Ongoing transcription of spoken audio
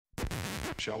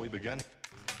Shall we begin?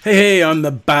 Hey, I'm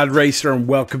the Badracer and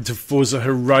welcome to Forza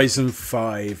Horizon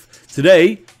 5.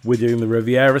 Today, we're doing the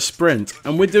Riviera Sprint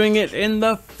and we're doing it in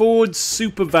the Ford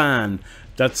Supervan.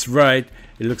 That's right,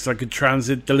 it looks like a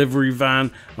transit delivery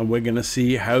van and we're going to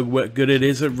see how good it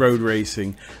is at road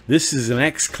racing. This is an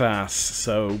X-Class,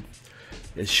 so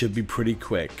it should be pretty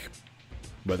quick.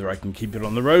 Whether I can keep it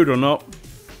on the road or not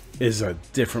is a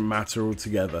different matter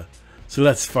altogether. So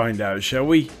let's find out, shall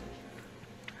we?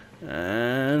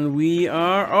 And we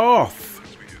are off.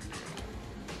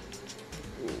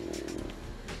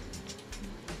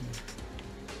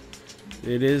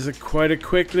 It is quite a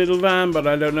quick little van, but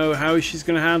I don't know how she's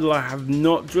going to handle. I have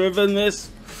not driven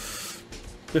this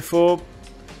before.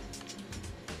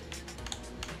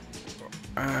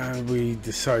 And we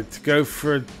decide to go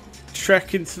for a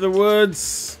trek into the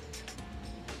woods.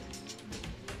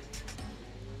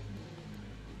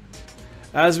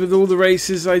 As with all the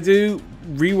races I do,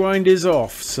 rewind is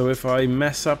off, so if I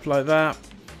mess up like that,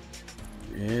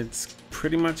 it's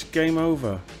pretty much game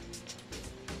over.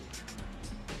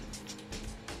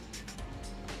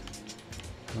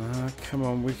 Come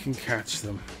on, we can catch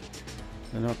them.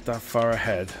 They're not that far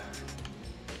ahead.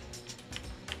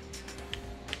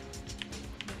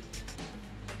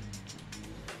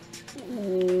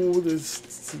 Ooh,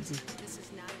 this is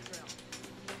not a drill.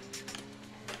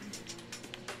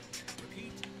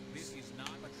 Repeat, this is not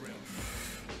a drill.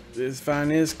 This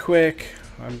van is quick.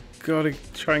 I've got to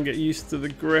try and get used to the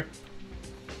grip.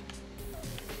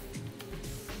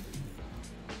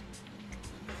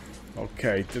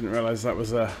 Okay, didn't realize that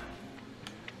was a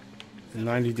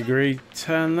 90-degree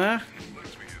turn there.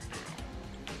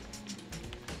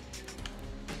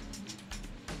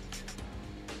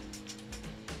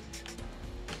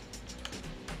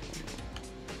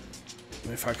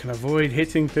 If I can avoid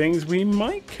hitting things, we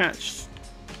might catch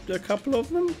a couple of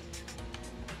them.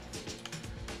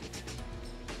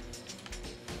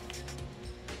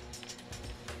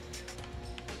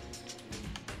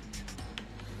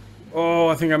 Oh,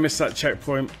 I think I missed that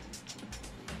checkpoint.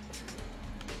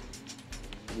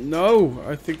 No,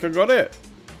 I think I got it.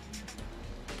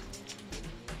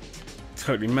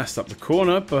 Totally messed up the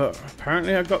corner, but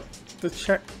apparently I got the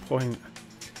checkpoint.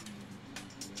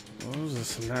 Oh, those are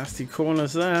some nasty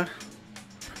corners there.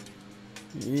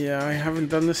 Yeah, I haven't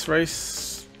done this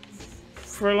race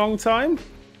for a long time.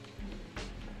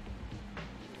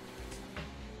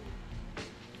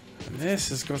 And this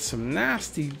has got some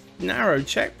nasty, narrow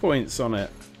checkpoints on it.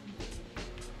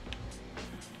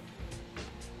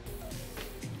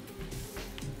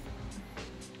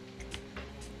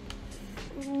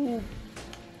 Ooh.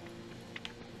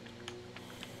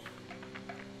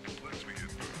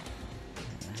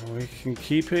 We can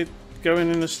keep it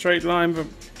going in a straight line, but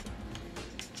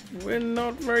we're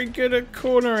not very good at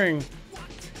cornering.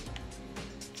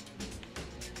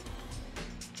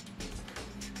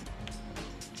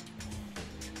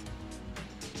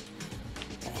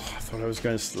 Oh, I thought I was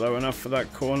going slow enough for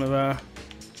that corner there.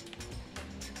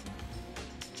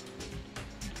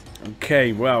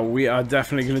 Okay, well, we are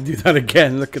definitely going to do that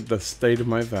again. Look at the state of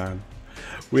my van.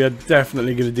 We are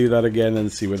definitely going to do that again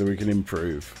and see whether we can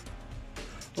improve.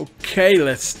 Okay,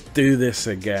 let's do this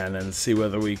again and see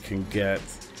whether we can get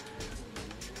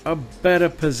a better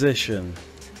position.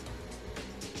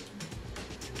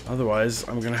 Otherwise,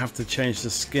 I'm going to have to change the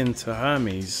skin to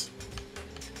Hermes.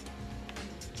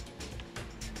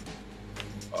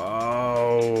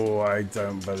 Oh, I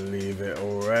don't believe it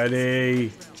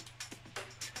already.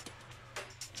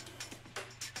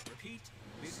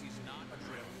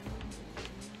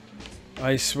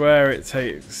 I swear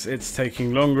it's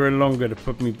taking longer and longer to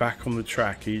put me back on the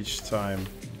track each time.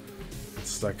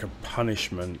 It's like a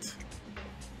punishment.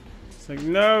 It's like,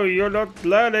 no, you're not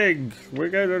learning. We're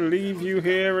going to leave you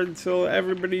here until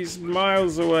everybody's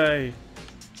miles away.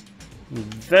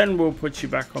 And then we'll put you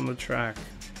back on the track.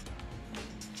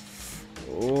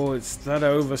 Oh, it's that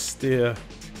oversteer.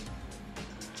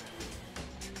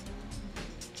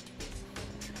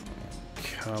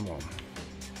 Come on.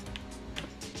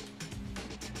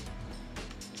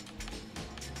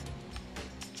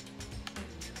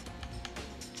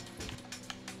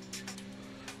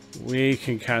 We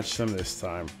can catch them this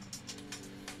time.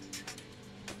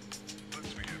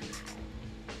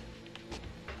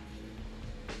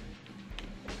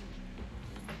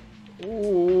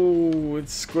 Ooh,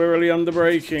 it's squirrely under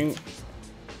braking.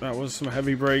 That was some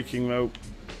heavy braking though.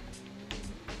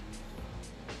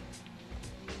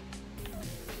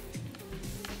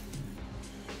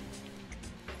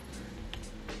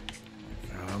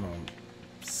 Come on.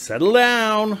 Settle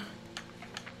down.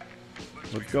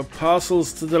 We've got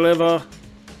parcels to deliver.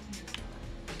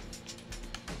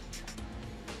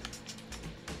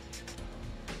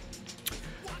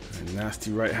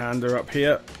 Nasty right-hander up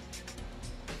here.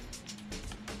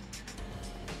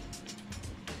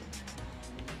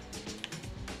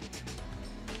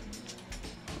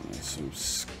 Some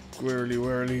squirrely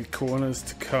whirly corners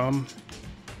to come.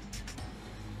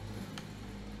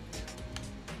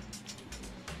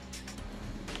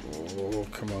 Oh,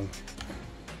 come on.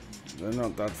 They're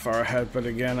not that far ahead, but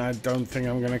again, I don't think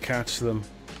I'm going to catch them.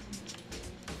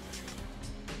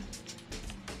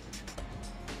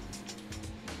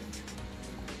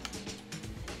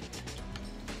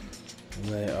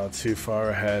 They are too far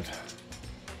ahead.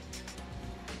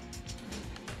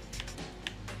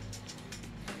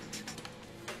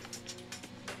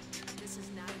 This is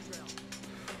not a drill.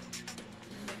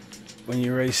 When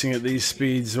you're racing at these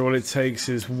speeds, all it takes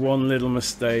is one little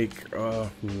mistake.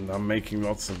 I'm making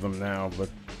lots of them now, but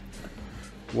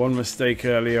one mistake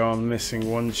early on, missing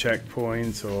one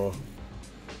checkpoint or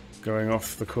going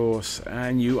off the course,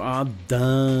 and you are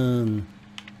done.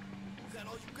 Is that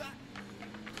all you got?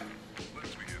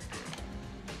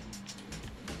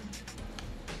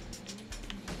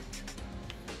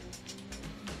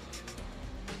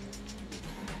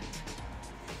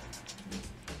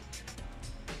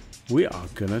 We are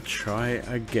gonna try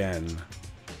again.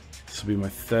 This will be my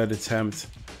third attempt.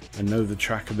 I know the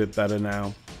track a bit better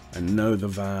now. I know the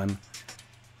van.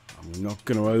 I'm not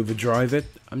gonna overdrive it.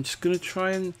 I'm just gonna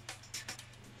try and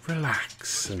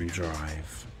relax and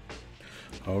drive.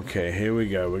 Okay, here we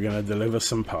go. We're gonna deliver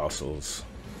some parcels.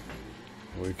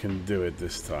 We can do it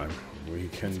this time. We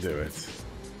can do it.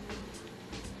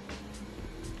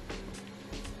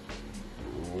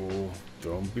 Oh,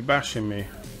 don't be bashing me.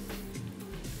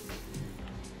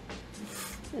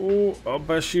 Oh, I'll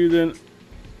bash you then.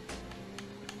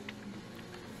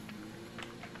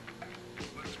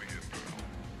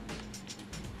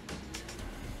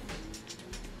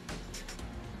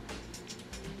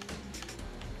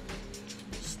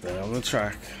 Stay on the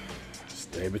track.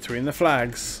 Stay between the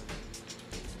flags.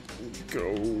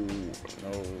 Go.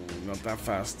 No, not that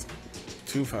fast.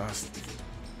 Too fast.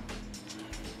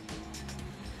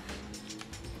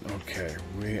 Okay,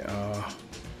 we are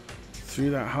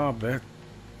through that hard bit.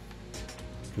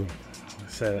 I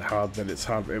said hard, but it's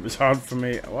hard. It was hard for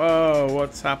me. Whoa,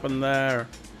 what's happened there?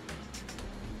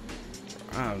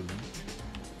 And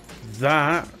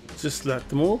that just let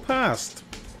them all past.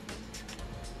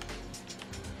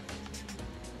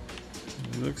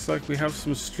 Looks like we have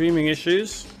some streaming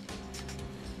issues.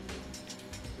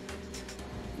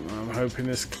 I'm hoping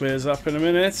this clears up in a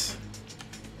minute.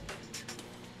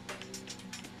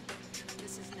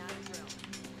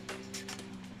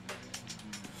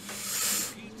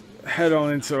 Head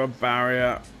on into a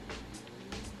barrier.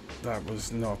 That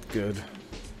was not good.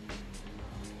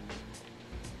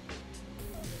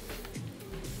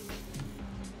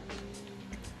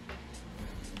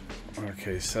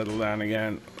 Okay, settle down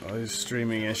again. Those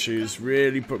streaming issues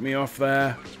really put me off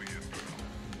there.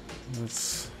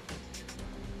 Let's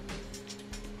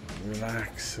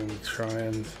relax and try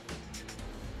and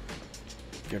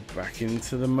get back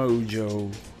into the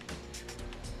mojo.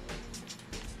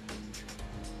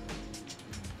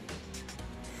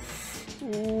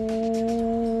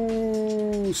 Ooh,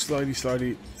 slidey,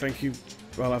 slidey. Thank you.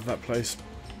 I'll have that place.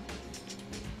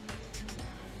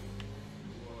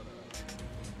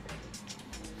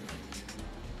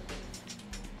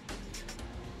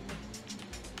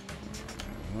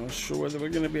 I'm not sure whether we're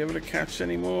going to be able to catch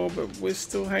any more, but we're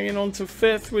still hanging on to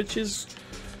 5th, which is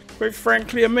quite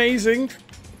frankly amazing.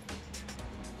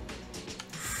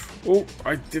 Oh,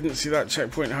 I didn't see that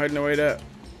checkpoint hiding away there.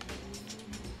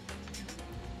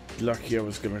 Lucky I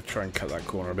was going to try and cut that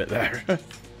corner a bit there.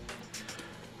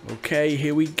 Okay,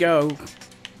 here we go.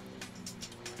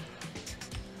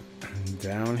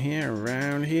 Down here,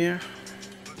 around here.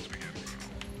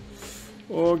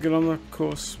 Oh, get on the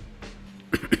course.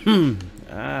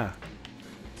 Ah.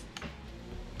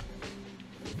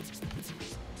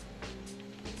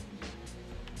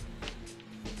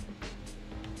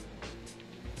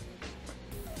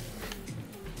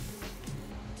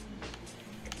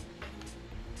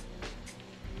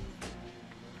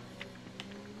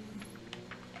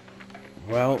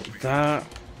 Well, that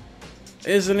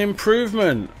is an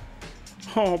improvement.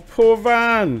 Oh, poor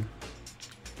van.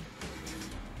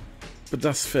 But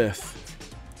that's 5th.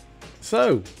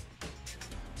 So,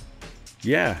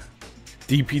 yeah,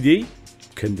 DPD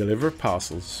can deliver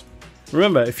parcels.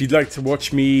 Remember, if you'd like to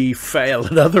watch me fail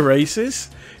at other races,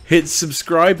 hit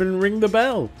subscribe and ring the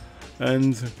bell,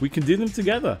 and we can do them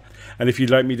together. And if you'd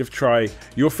like me to try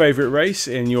your favorite race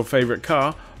in your favorite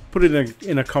car, put it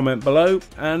in a comment below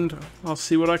and I'll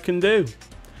see what I can do.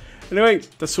 Anyway,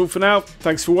 that's all for now.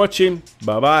 Thanks for watching.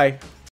 Bye bye.